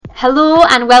Hello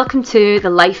and welcome to the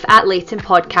Life at Leyton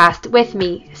podcast with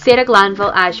me, Sarah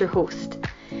Glanville, as your host.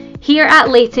 Here at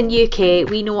Leyton UK,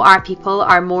 we know our people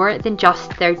are more than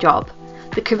just their job.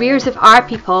 The careers of our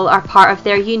people are part of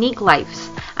their unique lives,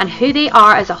 and who they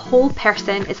are as a whole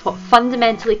person is what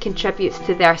fundamentally contributes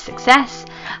to their success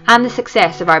and the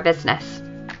success of our business.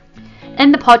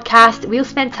 In the podcast, we'll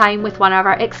spend time with one of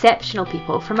our exceptional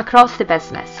people from across the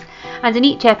business, and in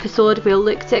each episode we'll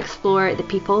look to explore the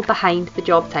people behind the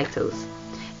job titles,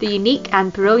 the unique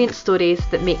and brilliant stories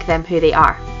that make them who they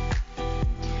are.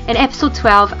 In episode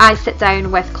 12, I sit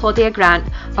down with Claudia Grant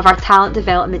of our talent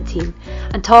development team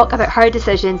and talk about her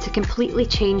decision to completely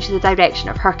change the direction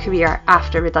of her career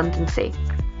after redundancy.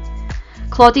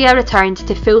 Claudia returned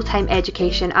to full-time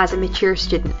education as a mature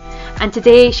student, and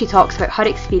today she talks about her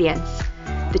experience,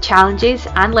 the challenges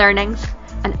and learnings,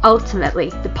 and ultimately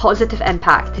the positive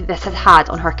impact this has had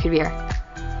on her career.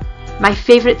 My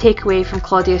favourite takeaway from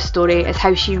Claudia's story is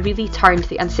how she really turned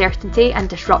the uncertainty and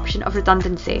disruption of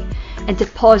redundancy into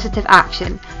positive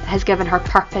action that has given her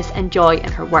purpose and joy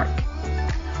in her work.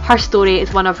 Her story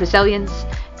is one of resilience,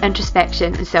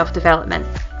 introspection and self-development.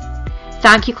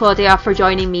 Thank you, Claudia, for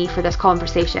joining me for this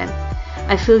conversation.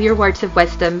 I feel your words of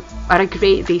wisdom are a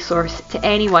great resource to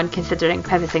anyone considering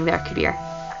pivoting their career.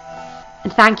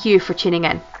 And thank you for tuning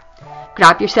in.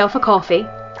 Grab yourself a coffee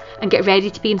and get ready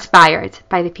to be inspired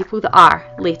by the people that are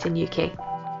Leyton UK.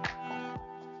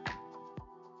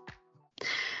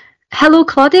 Hello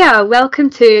Claudia, welcome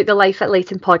to the Life at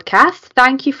Leyton podcast.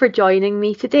 Thank you for joining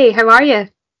me today. How are you?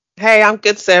 Hey, I'm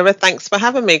good, Sarah. Thanks for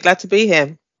having me. Glad to be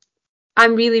here.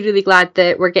 I'm really glad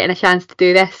that we're getting a chance to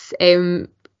do this.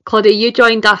 Claudia, you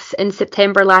joined us in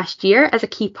September last year as a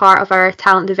key part of our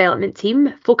talent development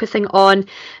team, focusing on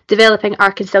developing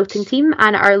our consulting team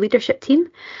and our leadership team.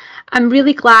 I'm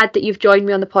really glad that you've joined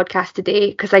me on the podcast today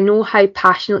because I know how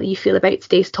passionately you feel about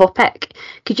today's topic.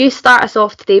 Could you start us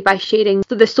off today by sharing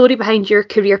the story behind your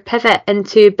career pivot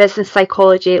into business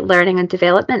psychology, learning and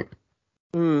development?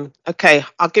 Okay,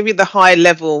 I'll give you the high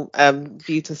level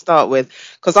view to start with,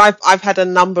 because I've had a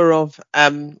number of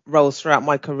roles throughout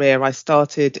my career. I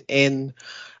started in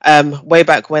way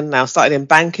back when now, started in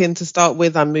banking to start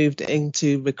with. I moved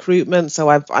into recruitment, so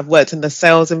I've worked in the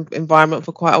sales environment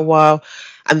for quite a while,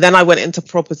 and then I went into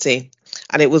property.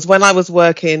 And it was when I was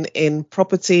working in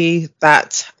property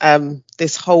that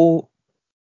this whole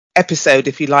episode,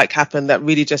 if you like, happened that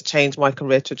really just changed my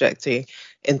career trajectory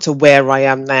into where I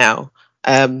am now.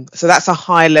 So that's a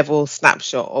high level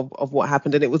snapshot of what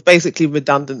happened. And it was basically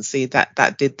redundancy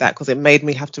that did that, because it made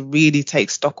me have to really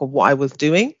take stock of what I was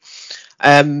doing.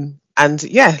 And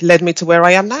yeah, led me to where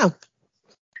I am now.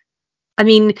 I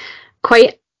mean,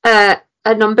 quite a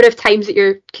number of times that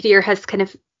your career has kind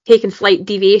of taken slight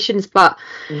deviations, but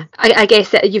I guess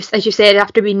that as you said,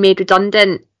 after being made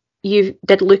redundant, you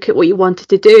did look at what you wanted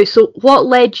to do. So what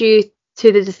led you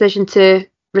to the decision to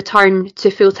return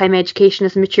to full-time education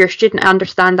as a mature student? I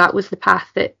understand that was the path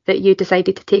that you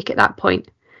decided to take at that point.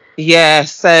 Yeah,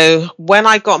 so when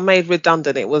I got made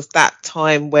redundant, it was that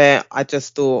time where I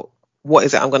just thought, what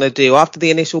is it I'm going to do? After the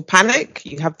initial panic,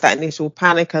 you have that initial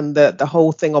panic and the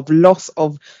whole thing of loss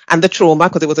of, and the trauma,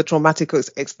 because it was a traumatic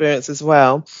experience as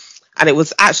well. And it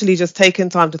was actually just taking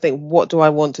time to think, what do I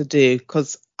want to do?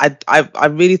 Because I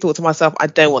really thought to myself, I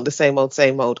don't want the same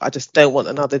old. I just don't want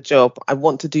another job. I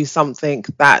want to do something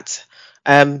that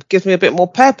gives me a bit more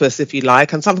purpose, if you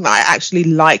like, and something that I actually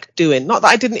like doing. Not that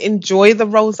I didn't enjoy the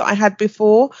roles that I had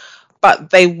before, but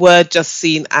they were just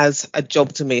seen as a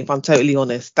job to me, if I'm totally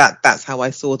honest. That's how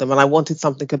I saw them. And I wanted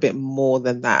something a bit more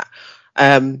than that.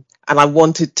 And I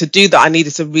wanted to do that. I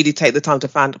needed to really take the time to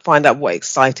find out what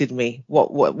excited me,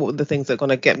 what were the things that are going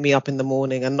to get me up in the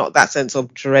morning, and not that sense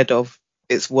of dread of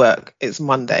it's work, it's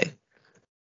Monday.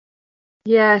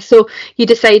 Yeah, so you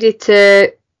decided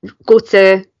to go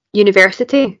to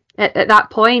university at that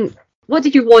point. What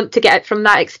did you want to get from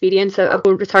that experience of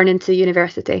returning to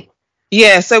university?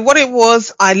 Yeah, so what it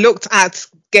was, I looked at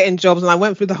getting jobs and I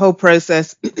went through the whole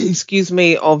process,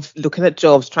 of looking at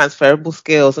jobs, transferable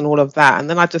skills and all of that. And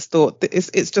then I just thought,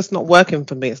 it's just not working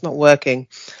for me. It's not working.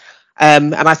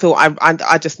 And I thought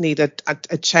I just need a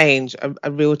change,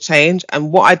 a real change.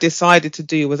 And what I decided to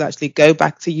do was actually go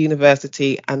back to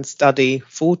university and study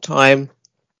full time.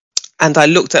 And I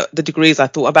looked at the degrees. I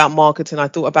thought about marketing. I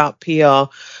thought about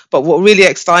PR. But what really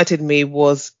excited me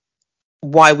was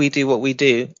why we do what we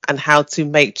do and how to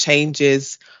make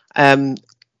changes,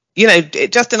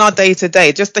 just in our day to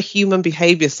day, just the human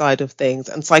behavior side of things.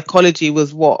 And psychology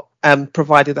was what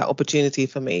provided that opportunity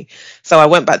for me. So I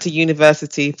went back to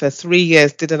university for 3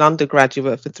 years, did an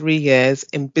undergraduate for 3 years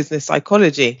in business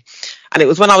psychology. And it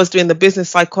was when I was doing the business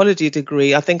psychology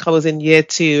degree, I think I was in year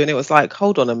 2, and it was like,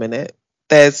 hold on a minute,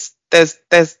 there's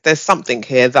something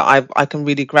here that I can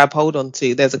really grab hold on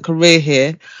to. There's a career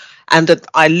here. And that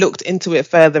I looked into it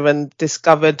further and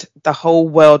discovered the whole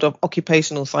world of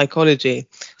occupational psychology.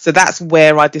 So that's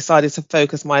where I decided to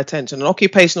focus my attention. And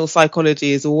occupational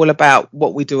psychology is all about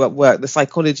what we do at work, the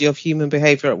psychology of human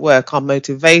behavior at work, our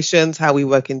motivations, how we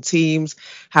work in teams,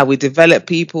 how we develop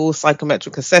people,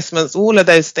 psychometric assessments, all of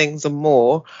those things and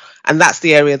more. And that's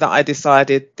the area that I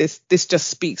decided this just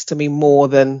speaks to me more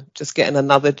than just getting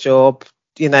another job,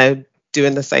 doing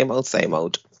the same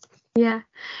old. Yeah.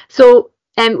 So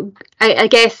I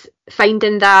guess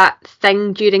finding that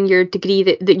thing during your degree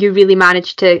that you really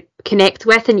managed to connect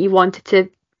with and you wanted to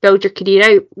build your career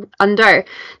out under,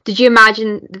 did you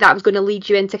imagine that was going to lead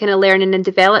you into kind of learning and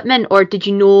development, or did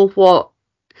you know what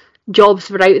jobs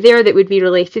were out there that would be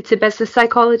related to business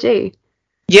psychology?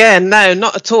 Yeah, no,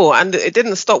 not at all. And it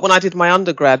didn't stop when I did my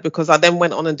undergrad, because I then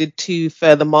went on and did 2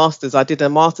 further masters. I did a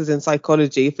master's in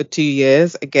psychology for 2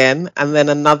 years again, and then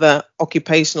another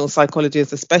occupational psychology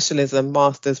as a specialism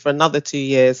master's for another 2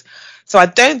 years. So I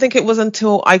don't think it was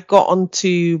until I got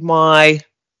onto my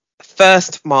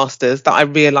first master's that I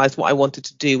realized what I wanted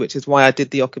to do, which is why I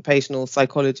did the occupational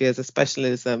psychology as a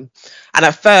specialism. And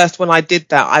at first, when I did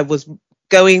that, I was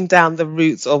going down the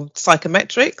routes of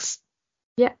psychometrics.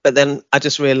 Yeah. But then I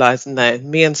just realized, no,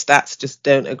 me and stats just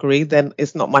don't agree. Then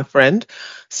it's not my friend.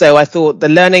 So I thought the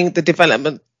learning, the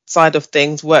development side of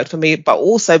things worked for me. But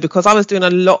also because I was doing a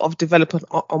lot of development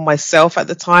on myself at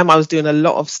the time, I was doing a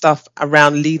lot of stuff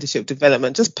around leadership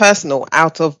development, just personal,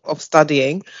 out of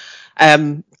studying.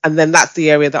 And then that's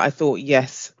the area that I thought,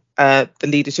 yes, the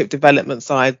leadership development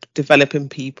side, developing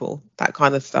people, that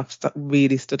kind of stuff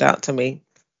really stood out to me.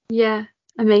 Yeah,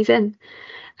 amazing.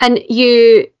 And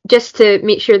you, just to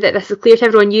make sure that this is clear to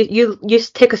everyone, you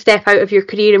took a step out of your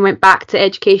career and went back to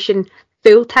education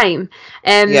full time.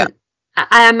 Yeah.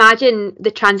 I imagine the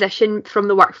transition from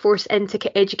the workforce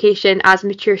into education as a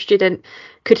mature student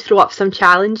could throw up some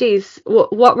challenges.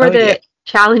 What were the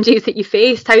challenges that you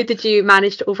faced? How did you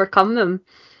manage to overcome them?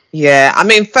 Yeah, I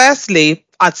mean, firstly,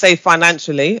 I'd say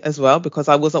financially as well, because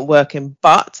I wasn't working.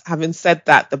 But having said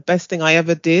that, the best thing I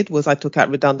ever did was I took out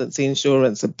redundancy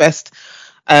insurance. The best,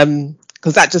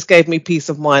 because that just gave me peace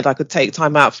of mind. I could take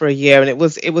time out for a year, and it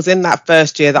was in that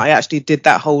first year that I actually did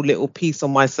that whole little piece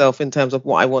on myself in terms of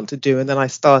what I want to do, and then I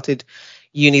started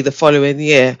uni the following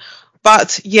year.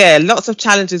 But yeah, lots of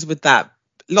challenges with that,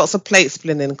 lots of plate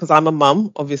spinning, because I'm a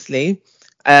mum, obviously.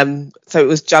 So it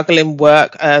was juggling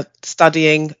work,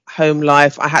 studying, home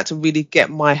life. I had to really get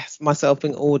myself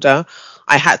in order.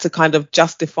 I had to kind of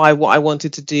justify what I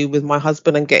wanted to do with my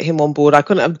husband and get him on board. I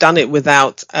couldn't have done it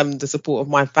without the support of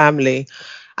my family.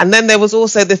 And then there was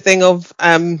also the thing of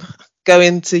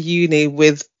going to uni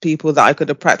with people that I could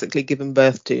have practically given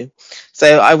birth to.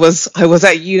 So I was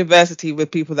at university with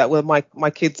people that were my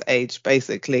kids' age,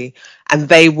 basically, and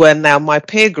they were now my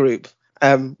peer group.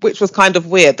 Which was kind of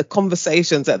weird. The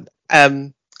conversations that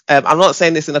I'm not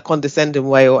saying this in a condescending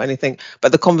way or anything,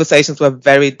 but the conversations were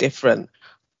very different.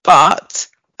 But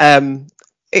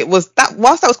it was that,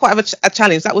 whilst that was quite a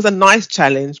challenge, that was a nice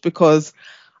challenge, because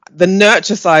the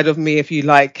nurture side of me, if you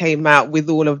like, came out with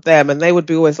all of them, and they would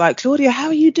be always like, Claudia, how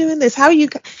are you doing this? How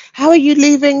are you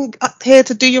leaving up here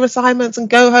to do your assignments and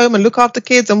go home and look after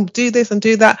kids and do this and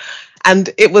do that?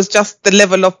 And it was just the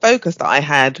level of focus that I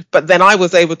had. But then I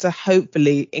was able to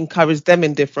hopefully encourage them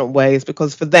in different ways,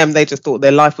 because for them, they just thought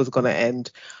their life was going to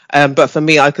end. But for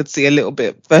me, I could see a little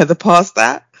bit further past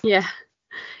that. Yeah.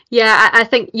 Yeah, I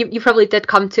think you probably did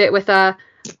come to it with a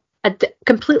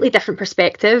completely different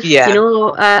perspective. Yeah.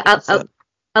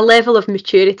 A level of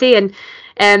maturity.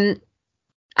 And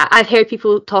I've heard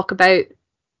people talk about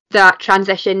that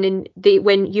transition, and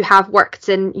when you have worked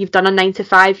and you've done a 9 to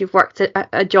 5, you've worked at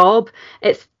a job,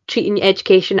 it's treating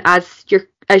education as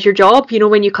your job,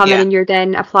 when you come in and you're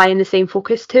then applying the same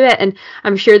focus to it. And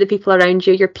I'm sure the people around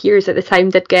you, your peers at the time,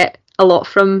 did get a lot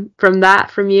from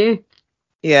you.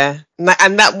 Yeah,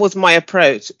 and that was my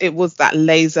approach. It was that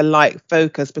laser-like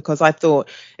focus, because I thought,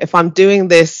 if I'm doing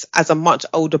this as a much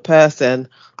older person,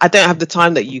 I don't have the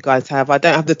time that you guys have. I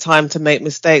don't have the time to make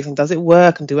mistakes, and does it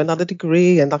work, and do another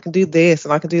degree, and I can do this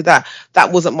and I can do that.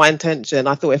 That wasn't my intention.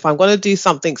 I thought, if I'm going to do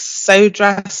something so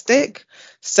drastic,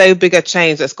 so big a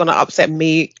change that's going to upset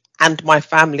me and my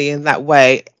family in that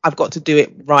way, I've got to do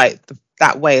it right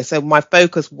that way. So my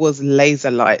focus was laser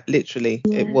light, literally.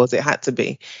 Yeah. It had to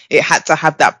be. It had to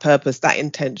have that purpose, that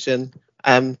intention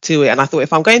to it. And I thought,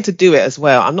 if I'm going to do it as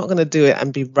well, I'm not going to do it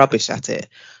and be rubbish at it.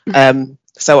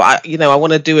 So I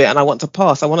want to do it and I want to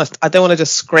pass. I don't want to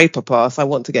just scrape a pass. I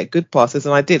want to get good passes,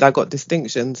 and I did. I got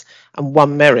distinctions and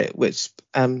one merit, which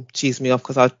cheesed me off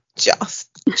because I just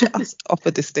off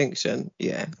a distinction.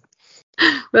 Yeah.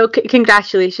 Well,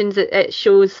 congratulations. It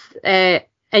shows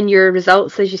in your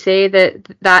results, as you say,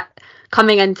 that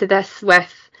coming into this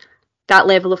with that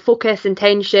level of focus,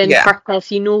 intention,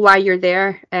 purpose, you know why you're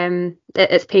there.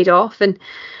 It's paid off. And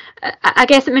I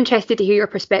guess I'm interested to hear your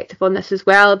perspective on this as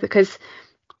well, because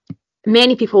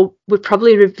many people would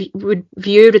probably would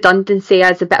view redundancy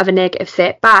as a bit of a negative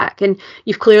setback, and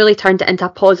you've clearly turned it into a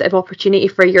positive opportunity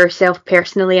for yourself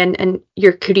personally and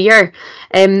your career.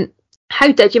 How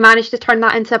did you manage to turn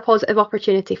that into a positive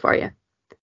opportunity for you?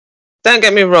 Don't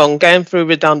get me wrong, going through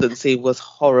redundancy was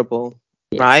horrible,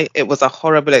 right? It was a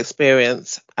horrible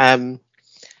experience.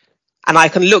 And I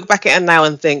can look back at it now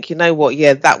and think, you know what?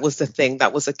 Yeah, that was the thing.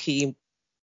 That was a key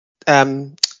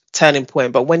turning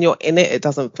point. But when you're in it, it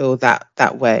doesn't feel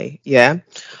that way. Yeah.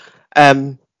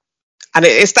 And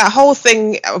it's that whole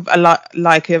thing of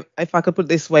like if I could put it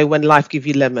this way, when life gives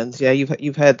you lemons. Yeah,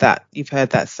 you've heard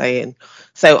that saying.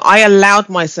 So I allowed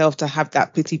myself to have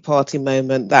that pity party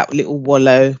moment, that little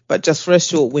wallow, but just for a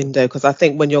short window, because I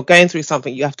think when you're going through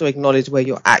something, you have to acknowledge where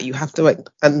you're at. You have to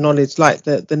acknowledge like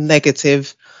the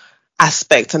negative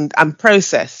aspect and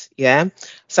process. Yeah.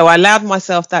 So I allowed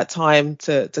myself that time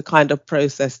to kind of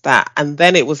process that. And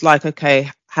then it was like, okay,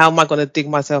 how am I going to dig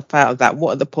myself out of that?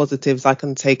 What are the positives I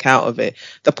can take out of it?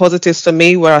 The positives for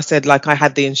me, where I said, like, I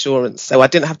had the insurance, so I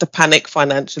didn't have to panic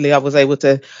financially. I was able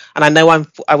to, and I know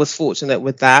I was fortunate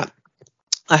with that.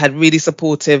 I had really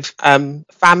supportive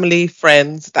family,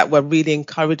 friends that were really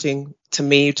encouraging to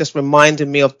me, just reminding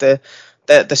me of the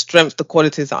strengths, the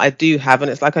qualities that I do have.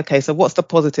 And it's like, okay, so what's the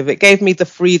positive? It gave me the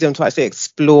freedom to actually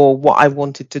explore what I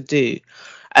wanted to do,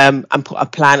 and put a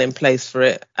plan in place for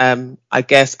it, I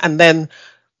guess. And then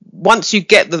once you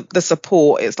get the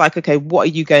support, it's like, okay, what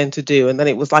are you going to do? And then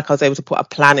it was like I was able to put a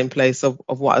plan in place of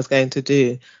what I was going to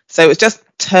do. So it's just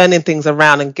turning things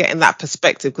around and getting that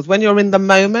perspective, because when you're in the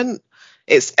moment,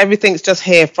 everything's just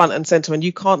here front and center, and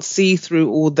you can't see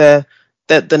through all the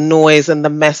noise and the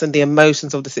mess and the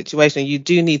emotions of the situation. You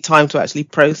do need time to actually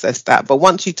process that. But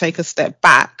once you take a step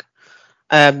back,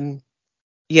 that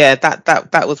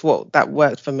was that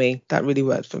worked for me. That really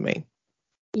worked for me.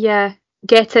 Yeah,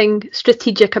 getting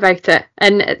strategic about it.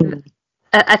 And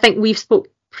I think we've spoke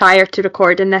prior to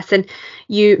recording this, and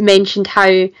you mentioned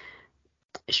how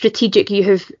strategic you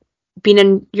have been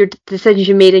in your decisions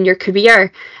you made in your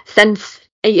career since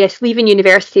leaving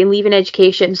university and leaving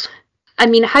education. I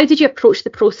mean, how did you approach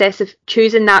the process of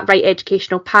choosing that right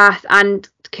educational path and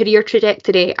career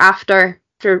trajectory after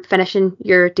finishing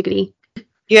your degree?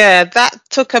 Yeah, that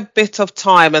took a bit of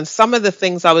time, and some of the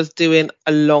things I was doing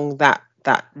along that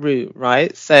route,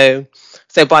 right? So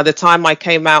by the time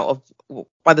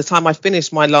I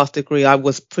finished my last degree, I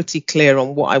was pretty clear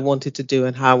on what I wanted to do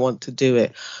and how I want to do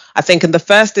it. I think in the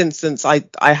first instance, I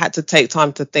had to take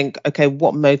time to think, okay,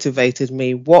 what motivated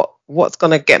me? What's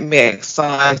going to get me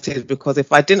excited? Because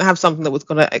if I didn't have something that was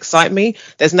going to excite me,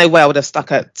 there's no way I would have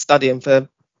stuck at studying for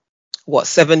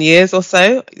 7 years or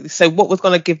so. So what was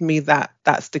going to give me that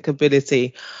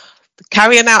stickability?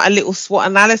 Carrying out a little SWOT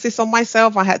analysis on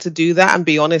myself, I had to do that and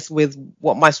be honest with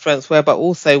what my strengths were, but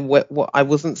also what I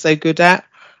wasn't so good at,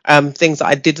 things that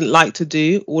I didn't like to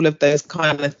do, all of those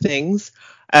kind of things.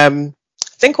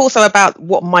 Think also about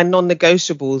what my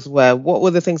non-negotiables were. What were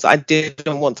the things that I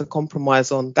didn't want to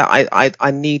compromise on, that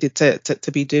I needed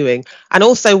to be doing, and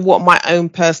also what my own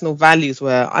personal values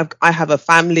were. I have a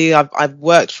family. I've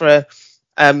worked for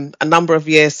a number of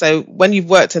years. So when you've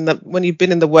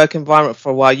been in the work environment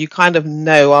for a while, you kind of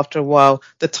know after a while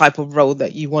the type of role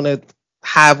that you want to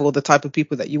have or the type of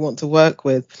people that you want to work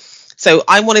with. So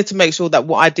I wanted to make sure that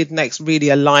what I did next really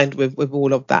aligned with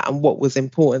all of that and what was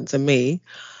important to me.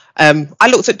 I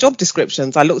looked at job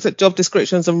descriptions.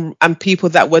 And people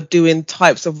that were doing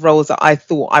types of roles that I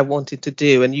thought I wanted to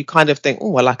do. And you kind of think,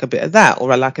 oh, I like a bit of that,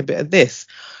 or I like a bit of this.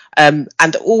 And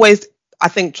always, I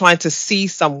think trying to see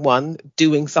someone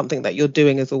doing something that you're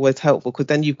doing is always helpful, because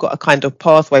then you've got a kind of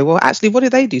pathway. Well, actually, what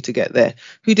did they do to get there?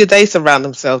 Who did they surround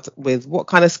themselves with? What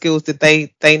kind of skills did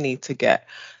they need to get?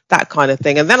 That kind of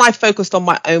thing. And then I focused on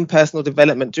my own personal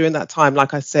development during that time.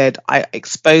 Like I said, I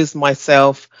exposed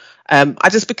myself. I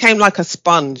just became like a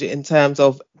sponge in terms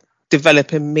of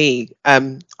developing me.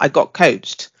 I got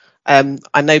coached.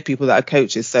 I know people that are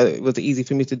coaches, so it was easy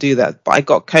for me to do that. But I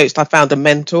got coached. I found a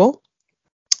mentor.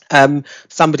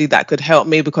 Somebody that could help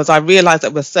me, because I realized that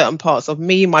there were certain parts of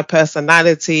me, my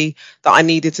personality, that I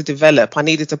needed to develop. I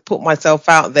needed to put myself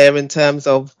out there in terms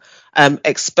of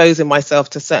exposing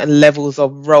myself to certain levels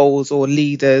of roles or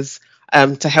leaders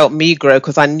to help me grow,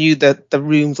 because I knew that the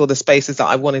rooms or the spaces that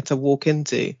I wanted to walk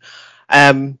into.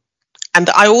 And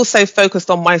I also focused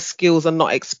on my skills and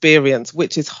not experience,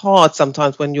 which is hard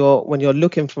sometimes when you're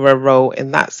looking for a role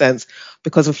in that sense,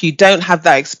 because if you don't have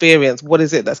that experience, what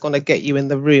is it that's going to get you in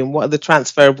the room? What are the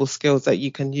transferable skills that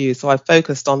you can use? So I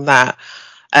focused on that.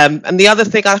 And the other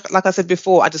thing, like I said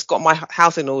before, I just got my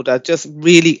house in order, just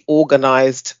really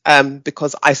organized,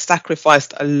 because I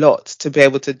sacrificed a lot to be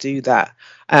able to do that.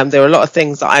 There were a lot of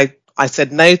things that I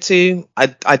said no to,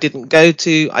 I didn't go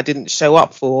to, I didn't show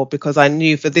up for, because I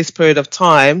knew for this period of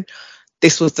time,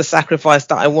 this was the sacrifice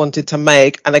that I wanted to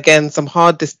make. And again, some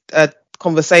hard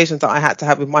conversations that I had to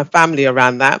have with my family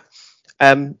around that,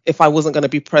 if I wasn't going to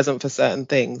be present for certain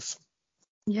things.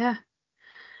 Yeah.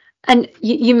 And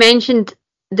you mentioned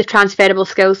the transferable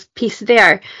skills piece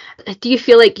there. Do you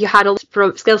feel like you had a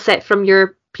skill set from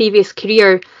your previous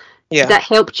career that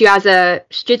helped you as a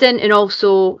student and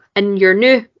also in your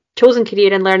new chosen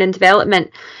career in learning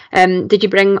development? Did you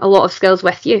bring a lot of skills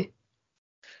with you?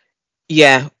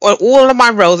 Yeah, all of my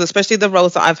roles, especially the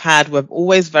roles that I've had, were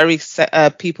always very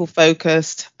people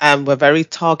focused, and were very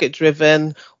target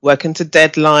driven, working to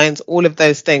deadlines, all of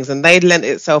those things. And they lent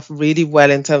itself really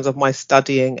well in terms of my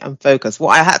studying and focus.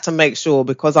 What I had to make sure,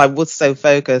 because I was so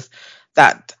focused,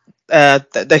 that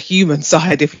the human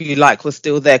side, if you like, was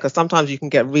still there. Because sometimes you can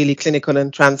get really clinical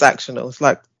and transactional. It's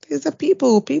like, these are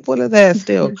people are there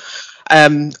still.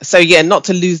 So yeah, not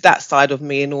to lose that side of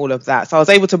me and all of that. So I was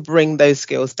able to bring those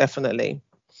skills, definitely.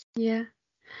 Yeah.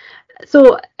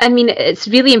 So, I mean, it's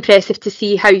really impressive to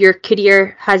see how your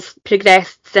career has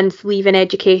progressed since leaving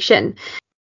education.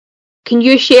 Can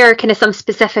you share kind of some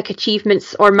specific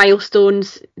achievements or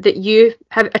milestones that you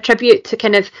have attribute to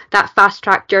kind of that fast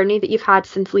track journey that you've had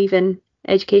since leaving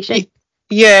education?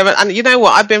 Yeah, and you know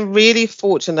what? I've been really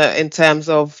fortunate in terms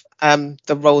of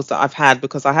the roles that I've had,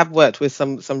 because I have worked with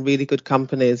some really good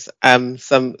companies,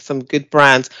 some good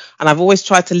brands, and I've always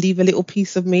tried to leave a little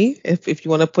piece of me, if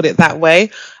you want to put it that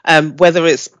way. Whether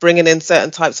it's bringing in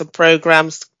certain types of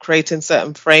programs, creating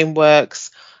certain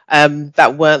frameworks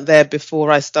that weren't there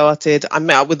before I started. I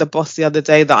met up with the boss the other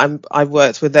day that I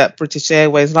worked with at British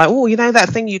Airways. Like, oh, you know that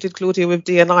thing you did, Claudia, with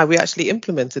D&I? We actually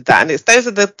implemented that, and those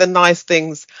are the nice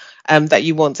things that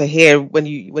you want to hear when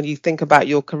you think about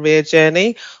your career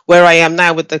journey. Where I am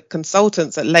now with the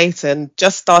consultants at Leyton,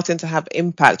 just starting to have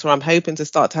impact, or I'm hoping to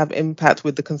start to have impact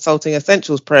with the Consulting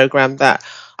Essentials program that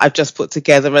I've just put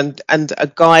together, and a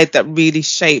guide that really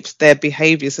shapes their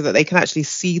behaviour so that they can actually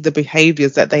see the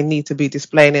behaviours that they need to be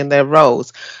displaying in their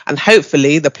roles. And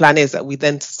hopefully the plan is that we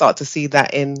then start to see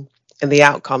that in the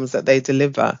outcomes that they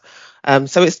deliver.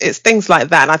 So it's things like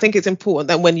that. And I think it's important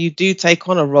that when you do take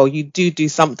on a role, you do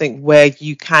something where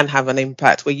you can have an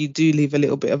impact, where you do leave a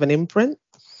little bit of an imprint.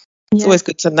 It's always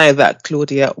good to know that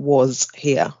Claudia was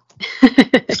here.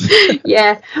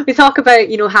 Yeah, we talk about,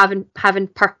 you know, having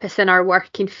purpose in our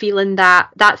work and feeling that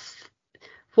that's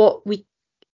what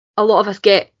a lot of us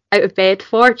get out of bed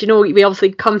for. Do you know, we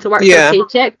obviously come to work for a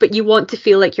paycheck, but you want to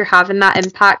feel like you're having that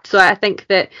impact. So I think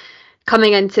that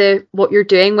coming into what you're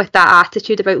doing with that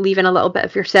attitude about leaving a little bit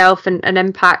of yourself and an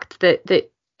impact that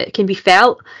it can be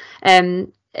felt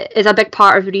is a big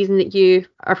part of the reason that you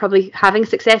are probably having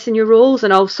success in your roles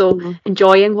and also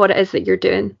enjoying what it is that you're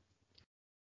doing.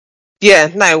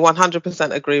 Yeah, no,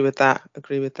 100% agree with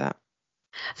that.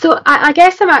 So I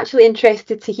guess I'm actually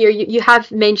interested to hear, you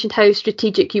have mentioned how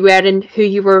strategic you were and who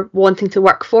you were wanting to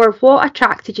work for. What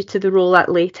attracted you to the role at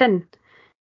Leyton?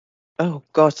 Oh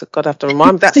God, I have to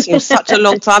remind me. That seems such a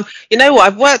long time. You know what?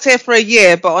 I've worked here for a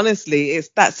year, but honestly,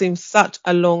 that seems such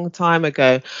a long time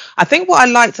ago. I think what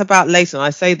I liked about Leyton,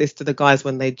 I say this to the guys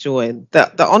when they join,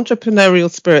 that the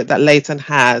entrepreneurial spirit that Leyton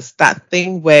has, that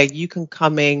thing where you can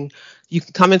come into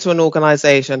an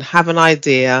organisation, have an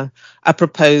idea, a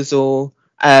proposal,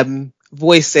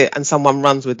 voice it, and someone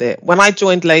runs with it. When I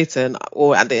joined Leyton,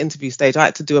 or at the interview stage, I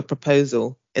had to do a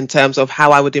proposal in terms of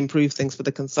how I would improve things for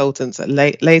the consultants at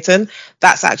Leyton.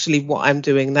 That's actually what I'm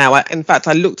doing now. In fact,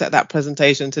 I looked at that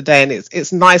presentation today, and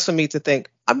it's nice for me to think,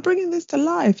 I'm bringing this to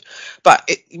life. But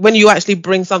when you actually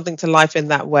bring something to life in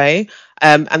that way,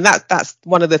 and that's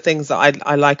one of the things that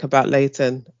I like about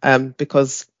Leyton,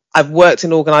 because I've worked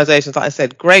in organisations, like I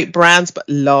said, great brands, but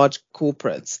large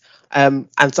corporates. And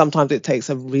sometimes it takes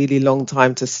a really long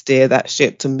time to steer that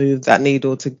ship, to move that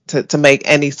needle, to make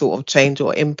any sort of change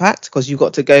or impact, because you've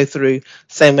got to go through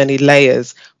so many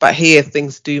layers. But here,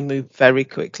 things do move very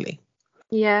quickly.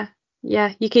 Yeah.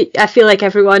 I feel like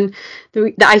everyone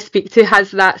that I speak to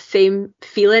has that same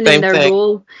feeling in their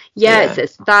role. Yeah,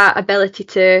 it's that ability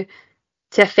to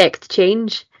affect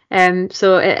change.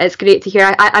 So it's great to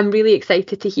hear. I'm really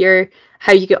excited to hear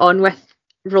how you get on with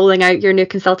rolling out your new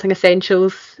Consulting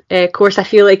Essentials course. I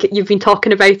feel like you've been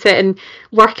talking about it and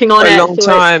working on For a it. long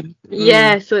time.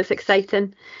 Yeah, so it's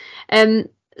exciting.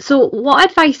 So what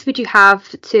advice would you have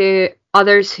to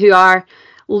others who are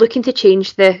looking to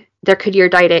change their career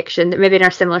direction, that maybe in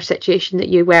a similar situation that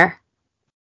you were?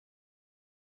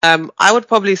 I would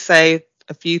probably say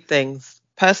a few things.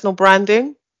 Personal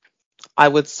branding, I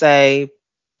would say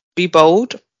be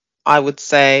bold. I would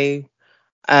say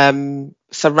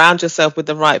surround yourself with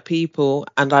the right people.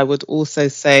 And I would also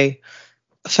say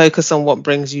focus on what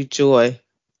brings you joy.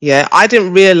 Yeah, I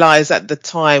didn't realize at the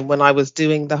time when I was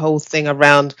doing the whole thing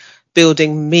around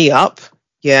building me up.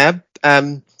 Yeah.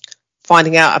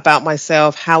 Finding out about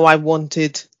myself, how I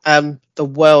wanted the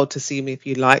world to see me, if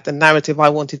you like, the narrative I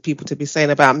wanted people to be saying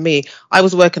about me. I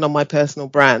was working on my personal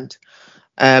brand.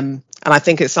 And I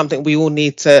think it's something we all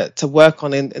need to work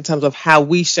on in terms of how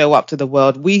we show up to the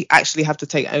world. We actually have to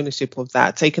take ownership of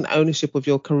that, take an ownership of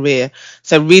your career.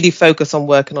 So really focus on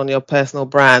working on your personal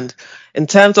brand. In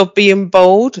terms of being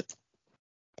bold,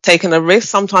 taking a risk,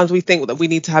 sometimes we think that we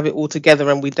need to have it all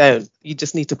together and we don't. You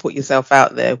just need to put yourself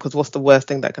out there, because what's the worst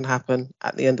thing that can happen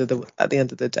at the end of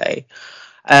the day?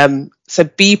 So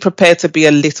be prepared to be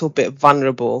a little bit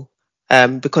vulnerable,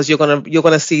 because you're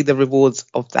gonna see the rewards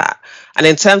of that. And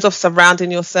in terms of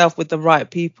surrounding yourself with the right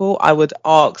people, I would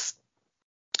ask,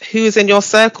 who's in your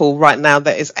circle right now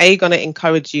that is going to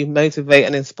encourage you, motivate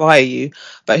and inspire you,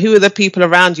 but who are the people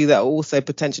around you that are also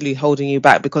potentially holding you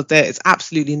back? Because there is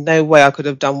absolutely no way I could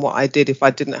have done what I did if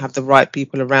I didn't have the right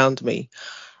people around me.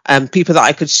 People that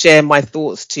I could share my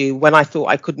thoughts to when I thought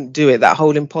I couldn't do it, that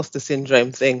whole imposter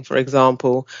syndrome thing, for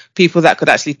example. People that could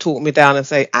actually talk me down and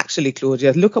say, actually,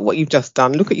 Claudia, look at what you've just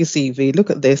done. Look at your CV. Look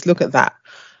at this. Look at that.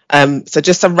 So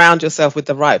just surround yourself with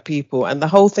the right people. And the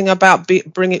whole thing about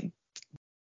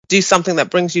do something that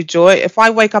brings you joy. If I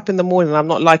wake up in the morning and I'm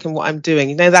not liking what I'm doing,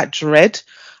 you know, that dread.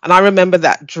 And I remember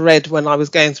that dread when I was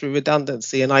going through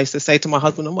redundancy, and I used to say to my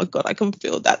husband, oh my God, I can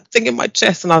feel that thing in my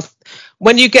chest. And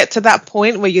when you get to that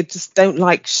point where you just don't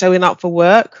like showing up for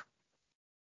work,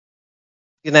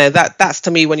 you know, that's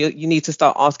to me when you need to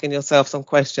start asking yourself some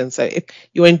questions. So if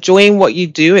you're enjoying what you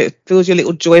do, it fills your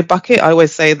little joy bucket. I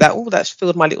always say that, oh, that's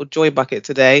filled my little joy bucket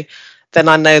today. Then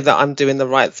I know that I'm doing the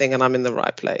right thing and I'm in the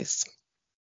right place.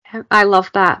 I love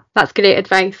that. That's great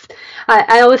advice.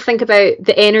 I always think about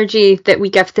the energy that we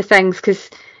give to things, because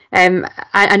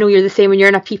I know you're the same when you're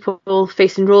in a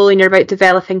people-facing role and you're about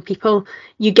developing people.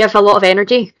 You give a lot of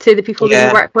energy to the people that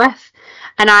you work with.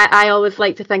 And I always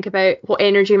like to think about what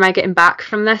energy am I getting back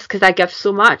from this, because I give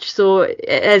so much. So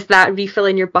it is that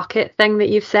refilling your bucket thing that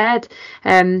you've said.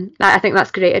 I think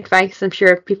that's great advice. I'm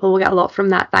sure people will get a lot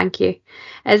from that. Thank you.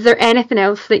 Is there anything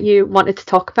else that you wanted to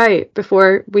talk about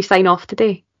before we sign off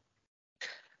today?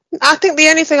 I think the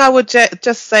only thing I would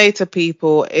just say to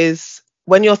people is,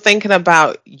 when you're thinking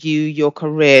about your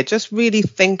career, just really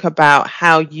think about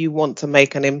how you want to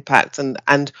make an impact,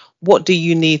 and what do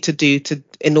you need to do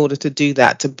in order to do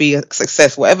that, to be a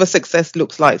success, whatever success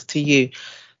looks like to you.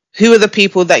 Who are the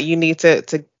people that you need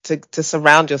to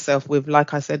surround yourself with,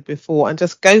 like I said before, and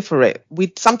just go for it.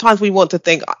 Sometimes we want to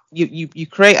think you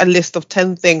create a list of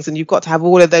 10 things and you've got to have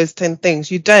all of those 10 things.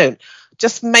 You don't.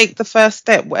 Just make the first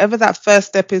step, whatever that first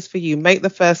step is for you. Make the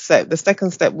first step. The second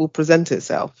step will present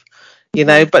itself, you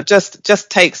know, but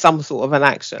just take some sort of an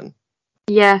action.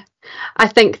 Yeah. I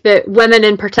think that women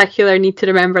in particular need to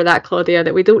remember that, Claudia,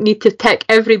 that we don't need to tick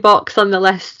every box on the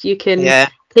list. You can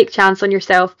take chance on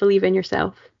yourself, believe in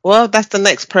yourself. Well, that's the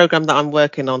next program that I'm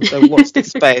working on. So watch this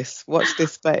space. Watch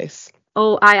this space.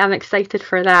 Oh, I am excited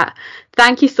for that.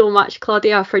 Thank you so much,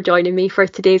 Claudia, for joining me for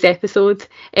today's episode.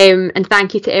 And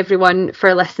thank you to everyone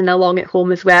for listening along at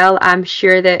home as well. I'm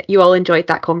sure that you all enjoyed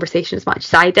that conversation as much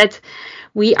as I did.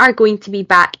 We are going to be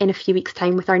back in a few weeks'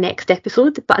 time with our next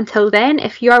episode. But until then,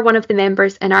 if you are one of the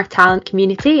members in our talent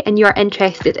community and you are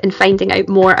interested in finding out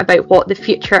more about what the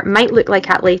future might look like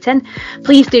at Leyton,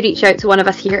 please do reach out to one of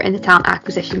us here in the talent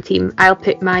acquisition team. I'll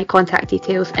put my contact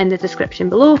details in the description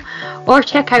below, or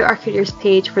check out our careers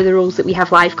page for the roles that we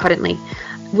have live currently.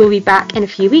 We'll be back in a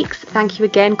few weeks. Thank you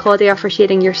again, Claudia, for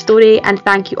sharing your story, and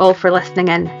thank you all for listening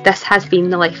in. This has been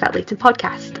the Life at Leyton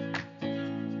podcast.